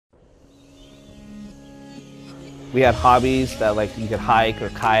We had hobbies that like you could hike or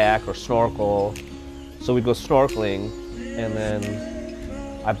kayak or snorkel. So we'd go snorkeling, and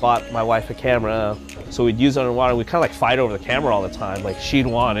then I bought my wife a camera. So we'd use it underwater. We'd kind of like fight over the camera all the time. Like she'd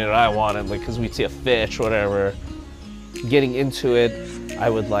want it or I want it, like because we'd see a fish or whatever. Getting into it, I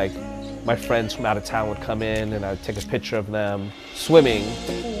would like, my friends from out of town would come in and I'd take a picture of them swimming,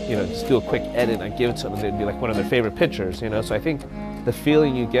 you know, just do a quick edit and I'd give it to them and they'd be like one of their favorite pictures, you know? So I think the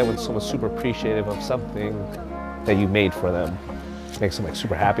feeling you get when someone's super appreciative of something that you made for them makes them like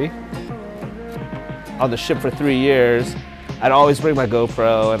super happy. On the ship for 3 years, I'd always bring my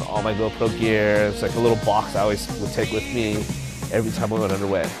GoPro and all my GoPro gear. It's like a little box I always would take with me every time I went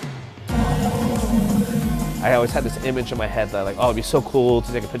underway. I always had this image in my head that like, oh, it'd be so cool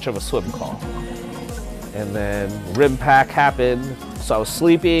to take a picture of a swim call. And then rim pack happened. So I was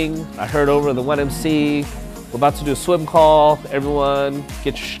sleeping, I heard over the 1MC, we're about to do a swim call, everyone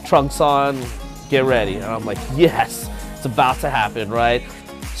get your trunks on, get ready. And I'm like, yes, it's about to happen, right?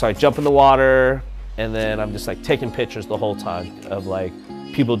 So I jump in the water and then I'm just like taking pictures the whole time of like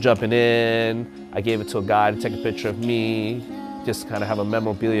people jumping in. I gave it to a guy to take a picture of me, just kind of have a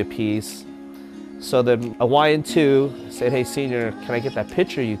memorabilia piece. So then Nguyen 2 said, hey, senior, can I get that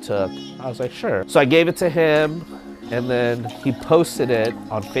picture you took? I was like, sure. So I gave it to him, and then he posted it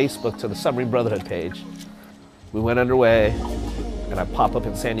on Facebook to the Submarine Brotherhood page. We went underway, and I pop up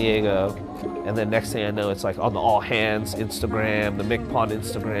in San Diego, and then next thing I know, it's like on the All Hands Instagram, the MCPON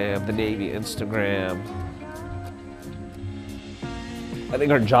Instagram, the Navy Instagram. I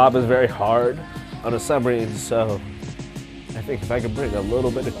think our job is very hard on a submarine, so I think if I can bring a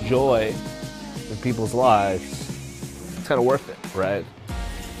little bit of joy in people's lives, it's kind of worth it, right?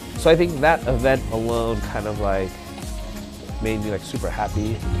 So I think that event alone kind of like made me like super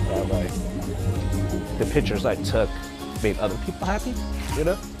happy that like the pictures I took made other people happy, you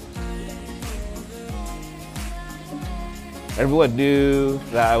know? Everyone knew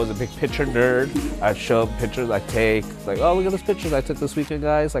that I was a big picture nerd. I'd show them pictures I take, like, oh, look at those pictures I took this weekend,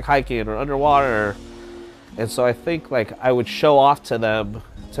 guys, like hiking or underwater. And so I think like I would show off to them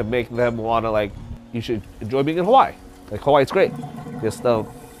to make them want to like, you should enjoy being in Hawaii. Like Hawaii's great. Just don't,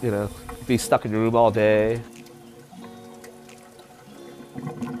 you know, be stuck in your room all day.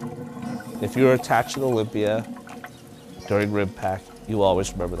 If you're attached to the Olympia during rim pack, you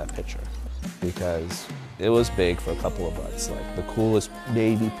always remember that picture because it was big for a couple of months. Like the coolest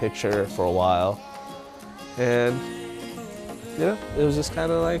Navy picture for a while. And you know, it was just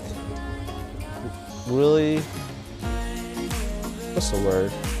kind of like really, what's the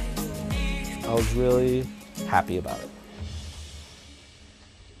word? I was really happy about it.